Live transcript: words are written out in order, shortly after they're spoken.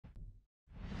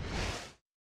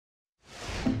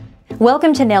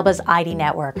Welcome to NAILBA's ID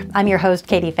Network. I'm your host,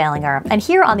 Katie Falinger, and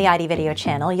here on the ID Video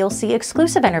channel, you'll see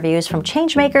exclusive interviews from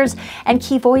changemakers and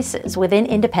key voices within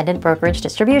independent brokerage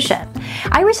distribution.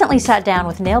 I recently sat down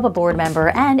with NAILBA board member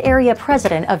and area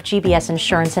president of GBS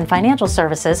Insurance and Financial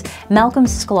Services, Malcolm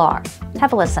Sklar.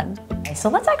 Have a listen. So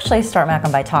let's actually start,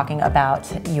 Malcolm, by talking about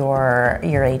your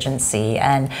agency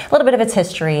and a little bit of its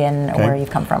history and where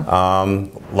you've come from.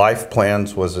 Life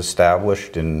Plans was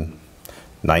established in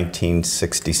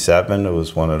 1967. It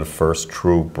was one of the first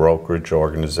true brokerage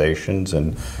organizations,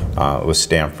 and it was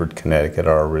Stamford, Connecticut,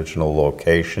 our original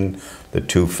location. The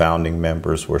two founding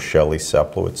members were Shelley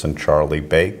Seplowitz and Charlie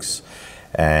Bakes,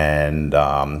 and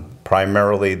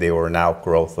primarily they were an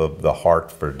outgrowth of the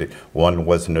Hartford. One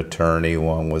was an attorney,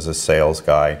 one was a sales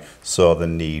guy, saw the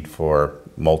need for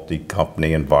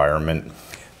multi-company environment.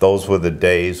 Those were the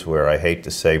days where, I hate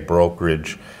to say,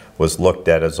 brokerage was looked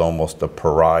at as almost a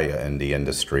pariah in the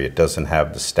industry. It doesn't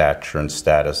have the stature and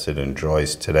status it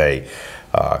enjoys today.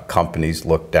 Companies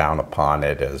look down upon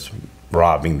it as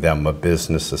robbing them of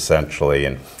business, essentially,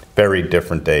 in very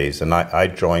different days. And I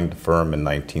joined the firm in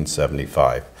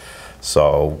 1975.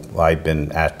 So I've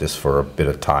been at this for a bit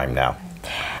of time now.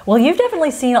 Well, you've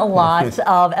definitely seen a lot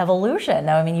of evolution.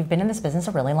 Now, I mean, you've been in this business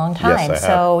a really long time. Yes, I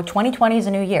so 2020 is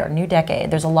a new year, new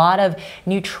decade. There's a lot of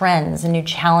new trends and new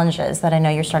challenges that I know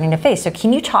you're starting to face. So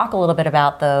can you talk a little bit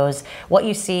about those, what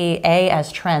you see, A,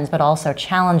 as trends, but also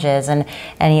challenges, and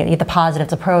the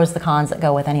positives, the pros, the cons that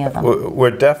go with any of them?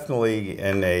 We're definitely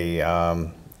in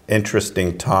a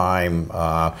interesting time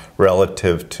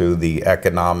relative to the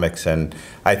economics, and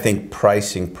I think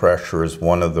pricing pressure is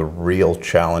one of the real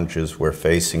challenges we're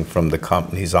facing, from the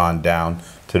companies on down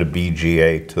to the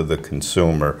BGA to the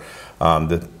consumer.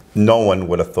 No one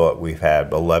would have thought we've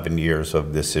had 11 years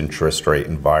of this interest rate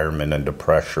environment and the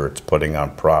pressure it's putting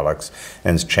on products,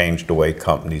 and it's changed the way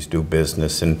companies do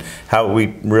business and how we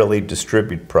really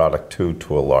distribute product to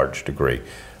a large degree.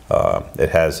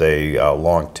 It has a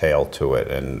long tail to it,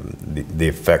 and the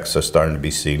effects are starting to be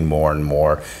seen more and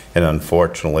more. And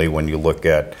unfortunately, when you look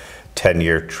at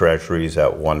 10-year treasuries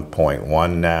at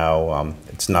 1.1 now,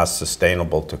 it's not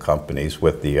sustainable to companies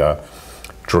with the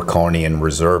draconian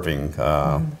reserving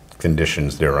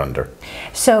conditions they're under.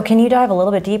 So can you dive a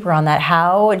little bit deeper on that?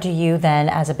 How do you then,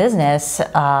 as a business,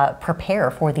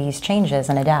 prepare for these changes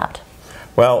and adapt?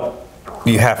 Well,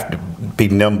 you have to be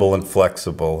nimble and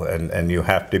flexible, and you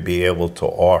have to be able to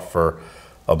offer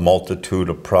a multitude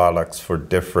of products for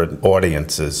different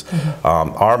audiences.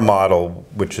 Our model,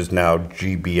 which is now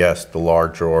GBS, the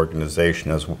larger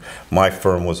organization, as my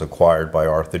firm was acquired by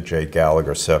Arthur J.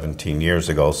 Gallagher 17 years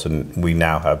ago, so we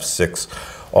now have 6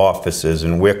 offices,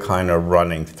 and we're kind of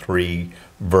running 3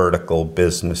 vertical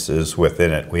businesses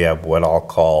within it. We have what I'll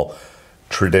call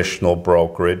traditional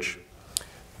brokerage.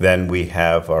 Then we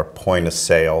have our point of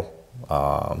sale,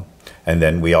 and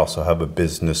then we also have a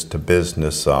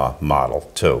business-to-business model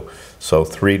too. So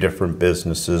 3 different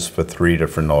businesses for 3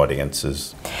 different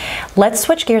audiences. Let's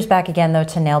switch gears back again, though,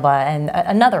 to NAILBA, and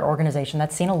another organization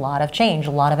that's seen a lot of change,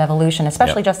 a lot of evolution,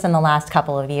 especially just in the last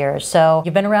couple of years. So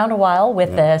you've been around a while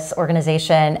with this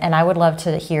organization, and I would love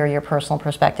to hear your personal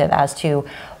perspective as to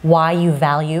why you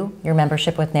value your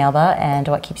membership with NAILBA and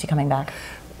what keeps you coming back.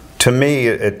 To me,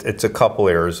 it's a couple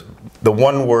areas. The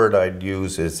one word I'd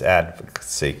use is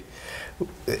advocacy.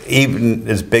 Even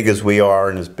as big as we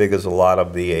are and as big as a lot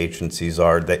of the agencies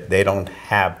are, they don't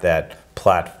have that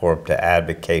platform to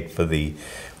advocate for the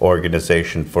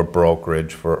organization, for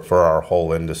brokerage, for our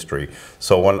whole industry.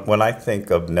 So when I think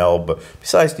of NAILBA,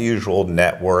 besides the usual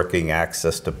networking,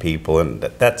 access to people, and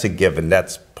that's a given,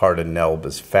 that's part of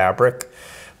NAILBA's fabric,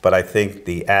 but I think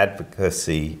the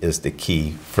advocacy is the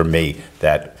key for me,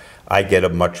 that I get a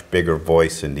much bigger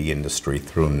voice in the industry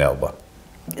through NAILBA.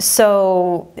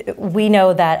 So we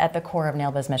know that at the core of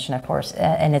NAILBA's mission, of course,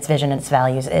 and its vision and its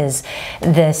values, is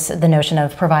the notion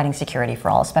of providing security for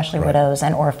all, especially widows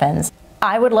and orphans.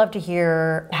 I would love to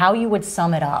hear how you would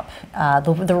sum it up,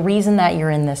 the reason that you're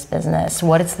in this business,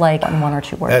 what it's like in 1 or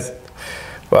 2 words.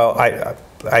 Well,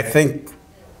 I think,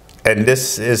 and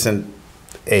this isn't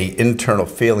an internal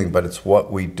feeling, but it's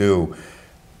what we do.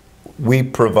 We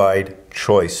provide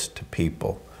choice to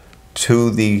people, to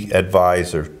the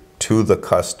advisor, to the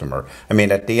customer. I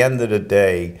mean, at the end of the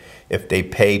day, if they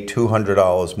pay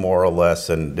 $200 more or less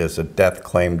and there's a death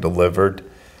claim delivered,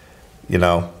 you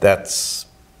know, that's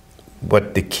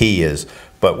what the key is.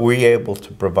 But we're able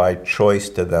to provide choice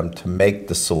to them, to make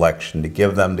the selection, to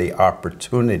give them the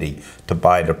opportunity to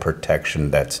buy the protection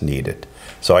that's needed.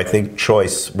 So I think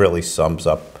choice really sums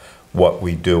up what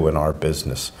we do in our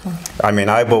business. I mean,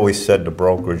 I've always said the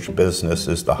brokerage business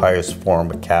is the highest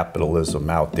form of capitalism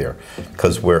out there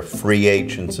because we're free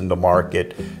agents in the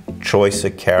market, choice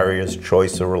of carriers,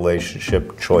 choice of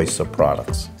relationship, choice of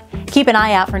products. Keep an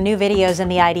eye out for new videos in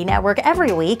the ID Network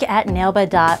every week at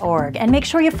nailba.org. And make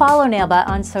sure you follow NAILBA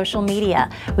on social media.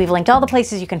 We've linked all the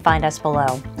places you can find us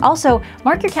below. Also,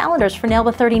 mark your calendars for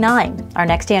NAILBA 39. Our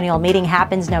next annual meeting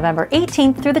happens November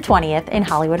 18th through the 20th in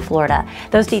Hollywood, Florida.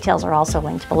 Those details are also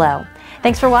linked below.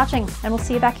 Thanks for watching, and we'll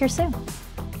see you back here soon.